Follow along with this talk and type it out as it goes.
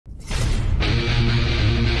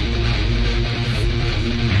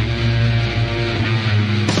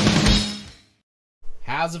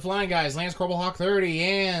How's it flying, guys? Lance Corporal Hawk 30,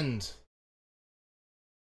 and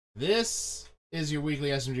this is your weekly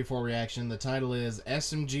SMG4 reaction. The title is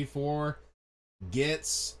SMG4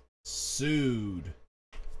 Gets Sued.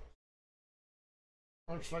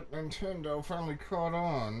 Looks like Nintendo finally caught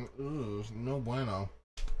on. Ooh, no bueno.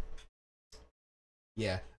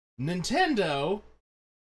 Yeah, Nintendo,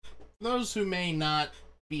 those who may not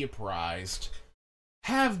be apprised,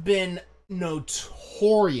 have been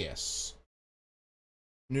notorious,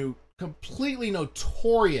 completely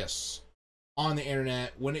notorious on the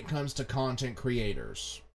internet when it comes to content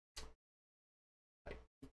creators.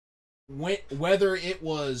 Whether it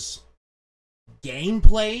was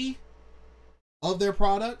gameplay of their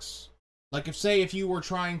products, like if you were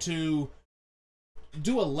trying to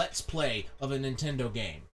do a let's play of a Nintendo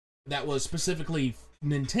game that was specifically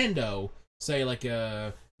Nintendo, say like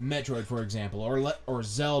a Metroid, for example, or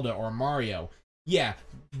Zelda or Mario. Yeah,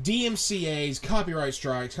 DMCA's, copyright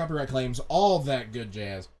strikes, copyright claims, all that good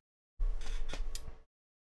jazz.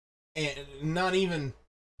 And not even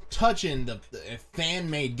touching the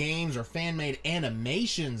fan-made games or fan-made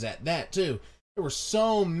animations at that, too. There were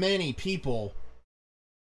so many people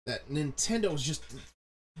that Nintendo was just...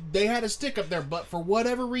 They had a stick up their butt for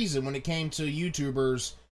whatever reason when it came to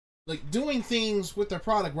YouTubers, like, doing things with their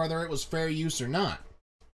product, whether it was fair use or not.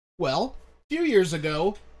 Well, a few years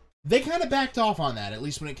ago, they kind of backed off on that, at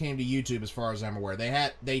least when it came to YouTube, as far as I'm aware. They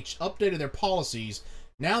updated their policies.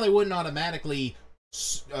 Now they wouldn't automatically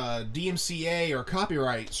DMCA or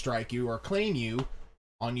copyright strike you or claim you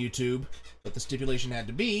on YouTube, but the stipulation had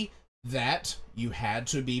to be that you had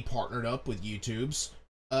to be partnered up with YouTube's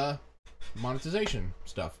monetization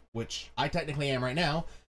stuff, which I technically am right now.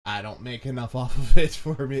 I don't make enough off of it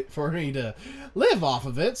for me to live off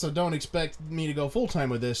of it, so don't expect me to go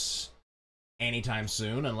full-time with this anytime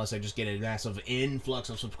soon, unless I just get a massive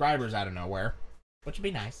influx of subscribers out of nowhere, which would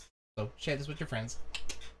be nice. So share this with your friends.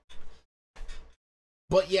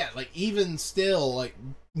 But yeah, like, even still, like,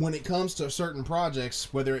 when it comes to certain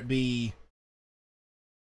projects, when it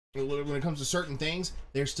comes to certain things,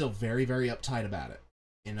 they're still very, very uptight about it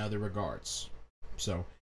in other regards. So,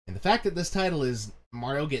 and the fact that this title is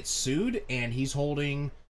Mario Gets Sued, and he's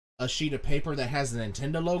holding a sheet of paper that has the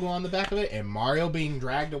Nintendo logo on the back of it, and Mario being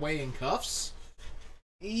dragged away in cuffs,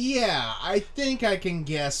 yeah, I think I can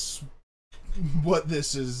guess what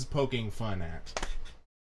this is poking fun at.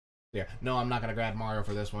 Yeah, no, I'm not going to grab Mario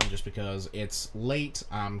for this one just because it's late,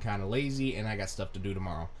 I'm kind of lazy, and I got stuff to do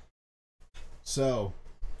tomorrow. So,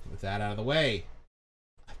 with that out of the way,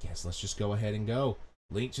 I guess let's just go ahead and go.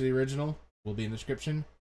 Link to the original will be in the description.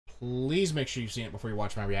 Please make sure you've seen it before you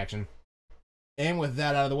watch my reaction. And with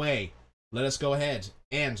that out of the way, let us go ahead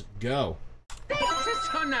and go. This is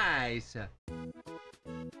so nice.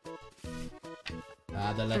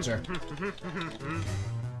 Ah, the letter.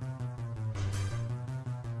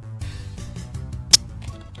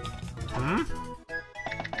 Hmm?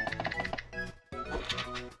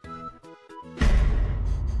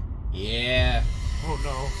 Yeah. Oh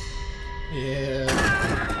no. Yeah.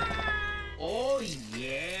 Oh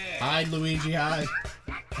yeah. Hide, Luigi, hide.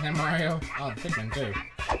 And Mario. Oh, Pikmin too.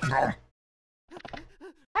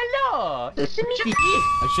 Hello. It's me.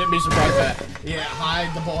 I shouldn't be surprised at that. Yeah,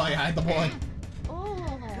 hide the boy, hide the boy.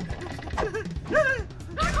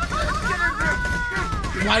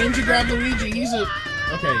 Why didn't you grab Luigi? He's a...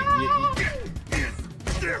 Okay,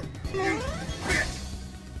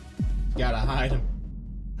 gotta hide him.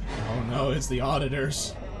 Oh no, it's the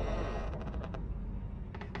auditors.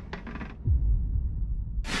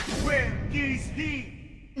 Where is he?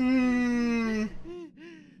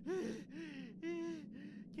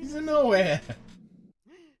 He's in nowhere.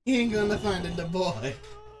 He ain't gonna find the boy.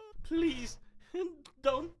 Please,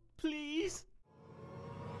 don't, please.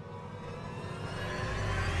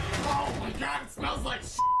 Oh my god, it smells like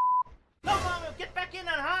s***. No, Mario, get back in and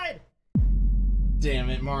hide. Damn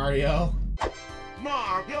it, Mario.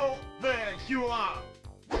 Mario, there you are.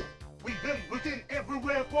 We've been looking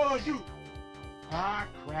everywhere for you. Ah,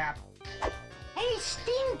 crap. Hey,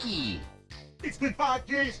 Stinky. It's been 5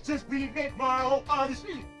 years since we met Mario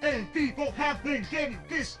ODYSEE, and people have been getting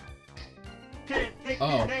this. Can't take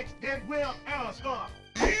the next and we'll stop.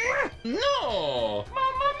 No,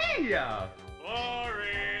 Mamma Mia.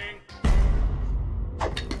 Boring.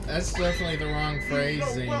 That's definitely the wrong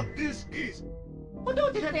phrasing. You know what this is?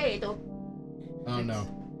 Oh no.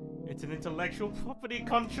 It's an intellectual property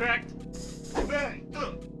contract. Man,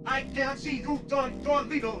 I can't see you've done your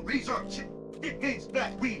legal research. It means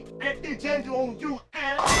that we at Nintendo own you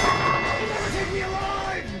and you'll never take me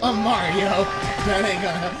alive! Oh, Mario! That ain't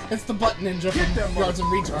gonna... It's the button ninja from Guards and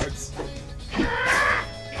Retards.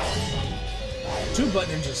 Two butt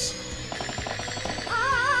ninjas.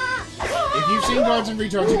 If you've seen Guards and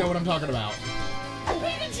Retards, you know what I'm talking about.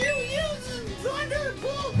 Pikachu uses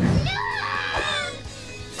Thunderbolt!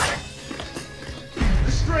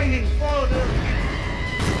 Restraining order!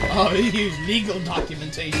 Oh, he used legal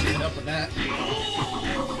documentation to help with that.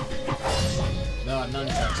 No,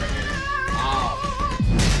 nunchucks. Ow.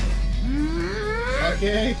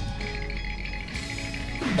 Okay.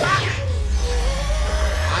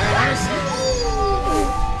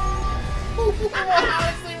 I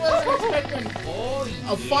honestly wasn't expecting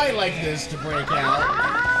a fight like this to break out.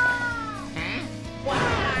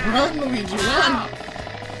 Run, Luigi, run!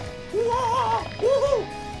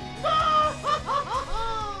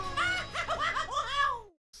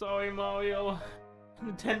 Sorry, Mario.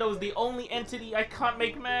 Nintendo's the only entity I can't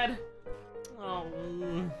make mad. Oh.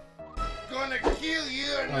 Gonna kill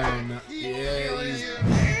you and No. kill Yeah, you.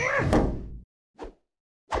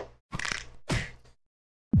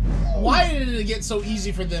 Why did it get so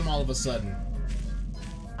easy for them all of a sudden?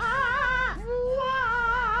 I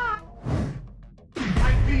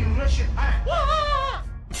feel Russian high.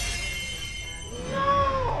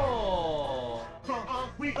 No!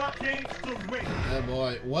 We got games to win. Oh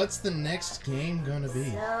boy, what's the next game gonna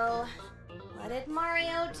be? So, what did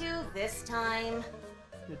Mario do this time?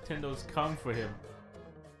 Nintendo's come for him.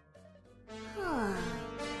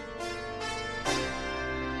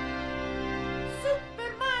 Super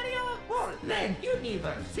Mario World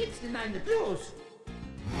Universe 69 Plus.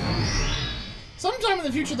 Sometime in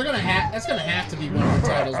the future, they're gonna that's gonna have to be one of the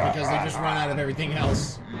titles because they just run out of everything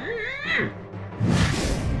else.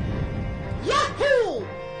 Yahoo!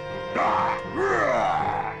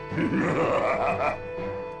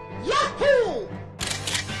 Yahoo!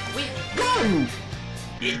 We won!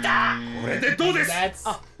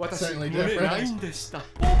 That's certainly different.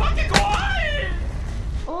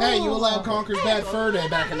 Hey, you allowed Conker's Bad Fur Day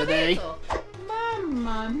back in the day.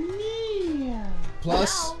 Mamma mia!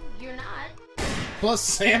 Plus, No, you're not.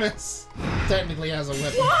 Samus technically has a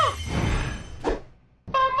weapon.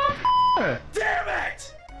 Damn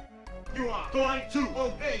it! You are going to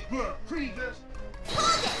obey your previous.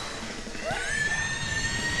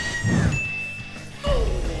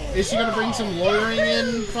 Is she gonna bring some lawyering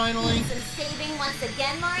in finally? Some saving once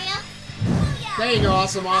again, Mario? There you go,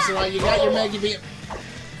 awesome. You got your Mega Beat.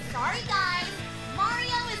 Sorry, guys.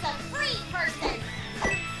 Mario is a free person.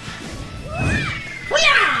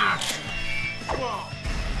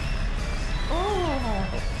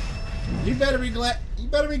 You better be glad. You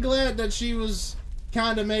better be glad that she was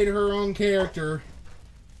kind of made her own character.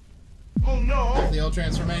 Oh no! The old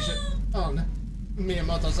transformation. Oh no,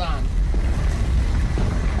 Miyamoto-san.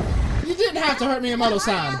 You didn't have to hurt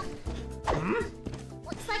Miyamoto-san.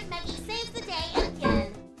 Looks like Meggy saves the day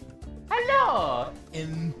again. Hello!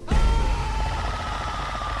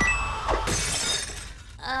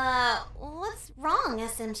 What's wrong,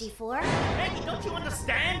 SMG4? Maggie, don't you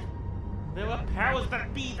understand? There are powers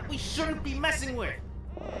that be that we shouldn't be messing with.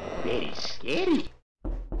 Very scary.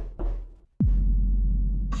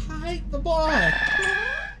 Hi, the boy.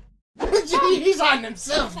 He's on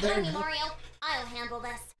himself Tell there. me, Mario. I'll handle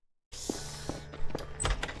this.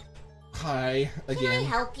 Hi Can I again.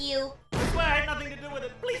 help you? I swear I had nothing to do with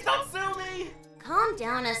it. Please don't sue me! Calm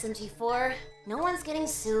down, SMG4. No one's getting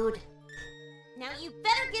sued. Now you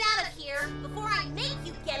better get out of here before I make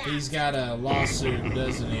you get out. He's got a lawsuit,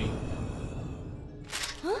 doesn't he?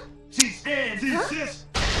 Huh? She stands insist.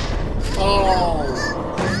 Oh.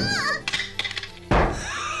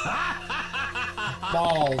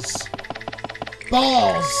 Balls.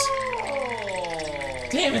 Balls.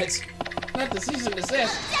 Damn it. Not the cease and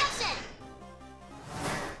desist. Objection!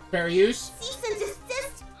 Fair use. Cease and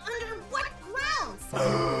desist? Under what grounds?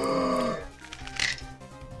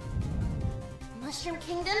 Mushroom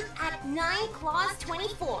Kingdom at 9 Clause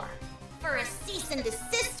 24. For a cease and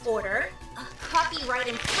desist order, a copyright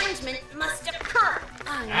infringement must occur.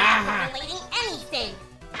 I'm not violating anything.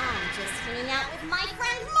 I'm just hanging out with my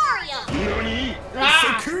friend Mario.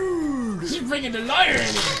 Ah! So cool. She's bringing the lawyer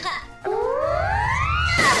in. She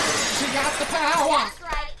got the power. That's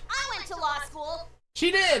right. I went to law school.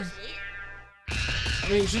 She did. I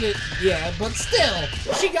mean, she did. Yeah, but still,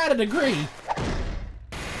 she got a degree.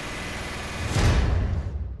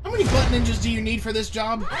 How many butt ninjas do you need for this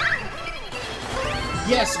job?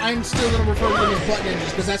 Yes, I'm still gonna refer to them as butt ninjas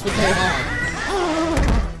because that's what they are.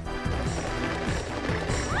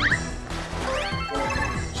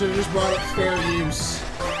 Should've just brought up fair use.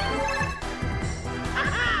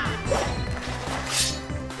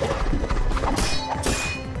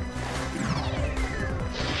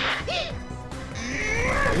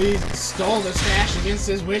 He stole the stash against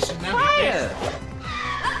his wish and now he gets it.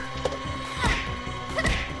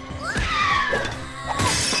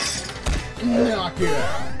 Knock it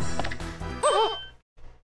out.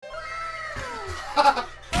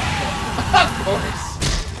 Of course.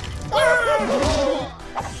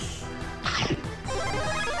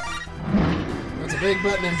 That's a big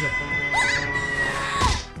butt ninja.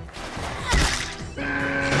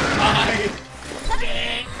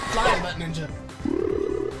 Flying butt ninja.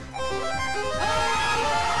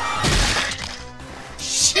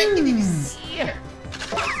 Jeez.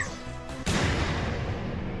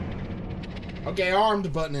 Okay,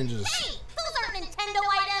 armed butt ninjas. Hey, those aren't Nintendo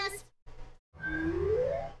items.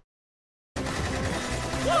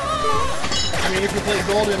 I mean, if you play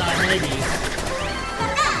GoldenEye, maybe.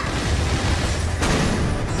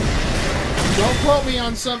 Don't quote me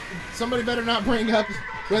on somebody better not bring up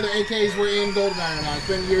whether AKs were in GoldenEye or not. It's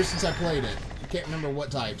been years since I played it. I can't remember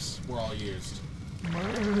what types were all used.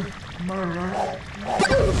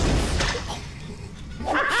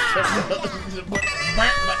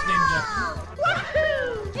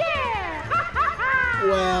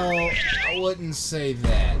 Well, I wouldn't say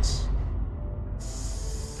that.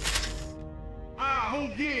 Oh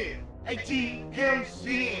yeah,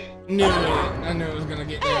 ATMC. Knew it. I knew it was gonna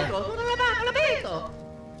get there.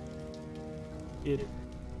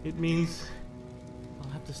 It means I'll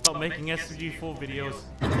have to stop making SMG4 videos.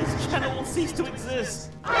 This channel will cease to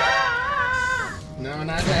exist. No,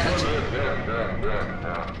 not that.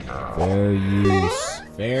 Fair use.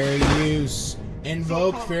 Fair use.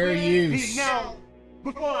 Invoke fair use. Now,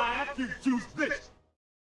 before I have to choose this.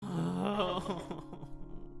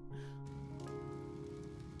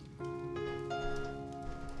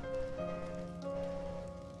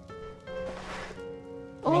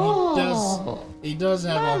 He does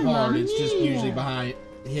have a heart. It's just usually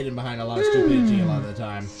hidden behind a lot of stupidity a lot of the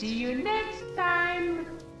time. See you next time.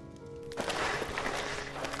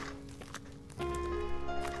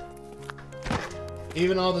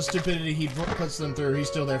 Even all the stupidity he puts them through, he's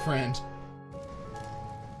still their friend.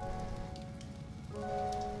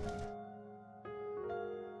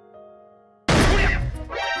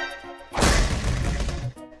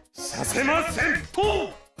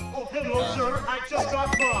 Oh, hello, sir. I just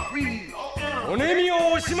got my read.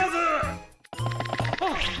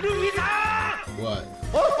 What?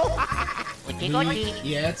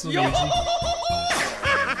 Yeah, it's Luigi.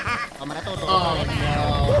 Oh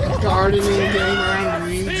no. Gardening game around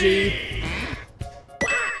Luigi.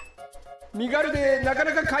 身軽でなか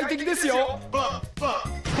なか快適ですよ。ボ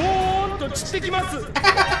ーンと散ってきます。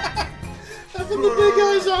Having the big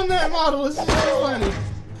eyes on that model is so funny.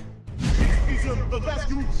 These are the best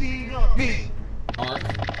you've seen of me. Arc.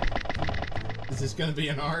 Is this gonna be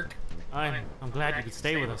an arc? I'm glad you could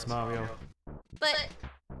stay with us, Mario. But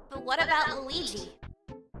what about Luigi?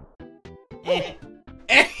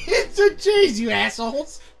 It's a cheese, you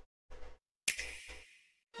assholes!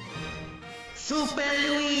 Super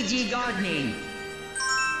Luigi Gardening.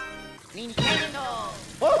 Nintendo.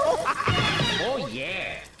 Oh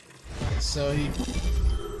yeah. So he...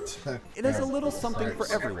 It is a little something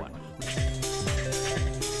for everyone.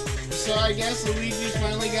 So I guess Luigi's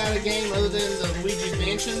finally got a game other than the Luigi's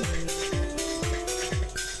Mansion.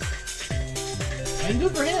 And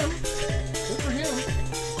good for him. Good for him.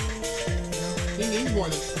 He needs more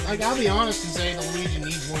than... Like, I'll be honest and say that Luigi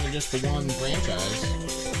needs more than just the one franchise.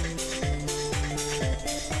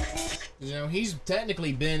 You know, he's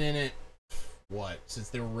technically been in it, what, since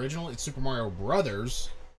the original? It's Super Mario Brothers.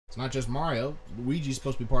 It's not just Mario. Luigi's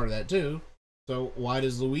supposed to be part of that, too. So why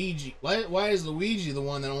does Luigi... Why is Luigi the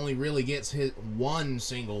one that only really gets his one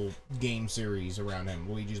single game series around him?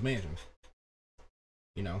 Luigi's Mansion.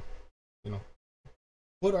 You know?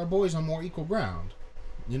 Put our boys on more equal ground.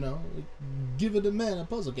 You know? Give it a man a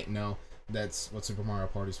puzzle game. No, that's what Super Mario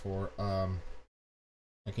Party's for. I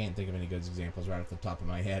can't think of any good examples right off the top of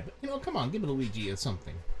my head. But, you know, come on, give it a Luigi or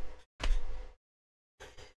something.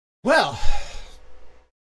 Well...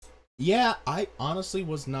 Yeah, I honestly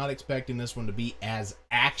was not expecting this one to be as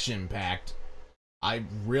action-packed. I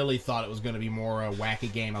really thought it was going to be more a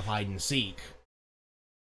wacky game of hide-and-seek.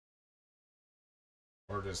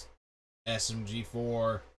 Or just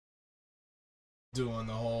SMG4 doing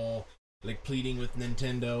the whole, like, pleading with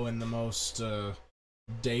Nintendo in the most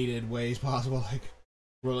dated ways possible, like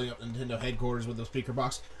rolling up Nintendo headquarters with a speaker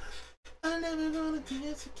box. I'm never gonna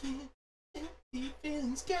dance again. Empty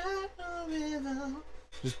feelings got no rhythm.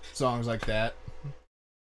 Just songs like that.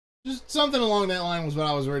 Just something along that line was what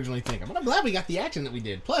I was originally thinking. But I'm glad we got the action that we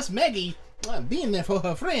did. Plus, Meggy being there for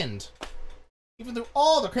her friend. Even through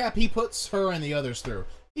all the crap he puts her and the others through.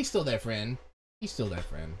 He's still their friend. He's still their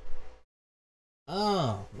friend.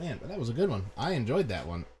 Oh, man. But that was a good one. I enjoyed that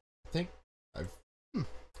one. I think I've...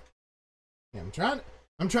 Yeah, I'm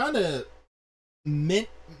trying to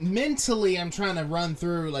mentally, I'm trying to run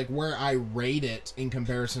through like where I rate it in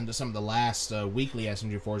comparison to some of the last weekly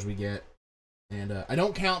SMG4s we get. And I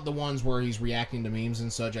don't count the ones where he's reacting to memes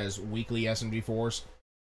and such as weekly SMG4s,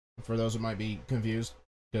 for those that might be confused,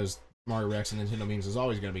 because Mario Reacts and Nintendo memes is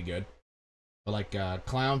always going to be good. But like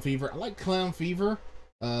Clown Fever, I like Clown Fever.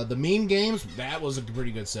 The meme games, that was a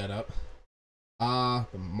pretty good setup. The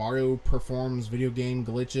Mario Performs video game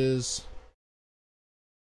glitches.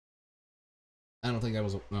 I don't think that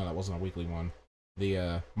was no, that wasn't a weekly one.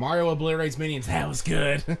 The Mario Obliterates Minions, that was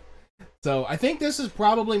good. So I think this is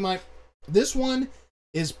probably this one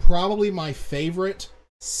is probably my favorite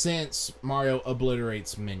since Mario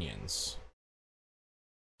Obliterates Minions.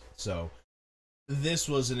 So this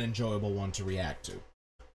was an enjoyable one to react to.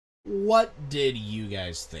 What did you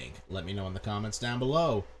guys think? Let me know in the comments down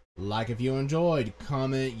below. Like if you enjoyed,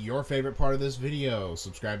 comment your favorite part of this video,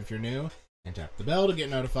 subscribe if you're new, and tap the bell to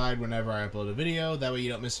get notified whenever I upload a video. That way you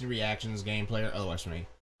don't miss any reactions, gameplay, or otherwise from me.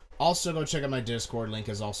 Also, go check out my Discord. Link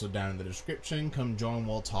is also down in the description. Come join,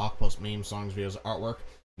 we'll talk, post memes, songs, videos, artwork.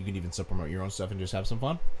 You can even self-promote your own stuff and just have some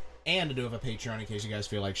fun. And I do have a Patreon in case you guys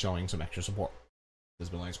feel like showing some extra support. This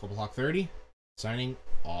has been Scorpion Clock 30, signing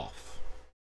off.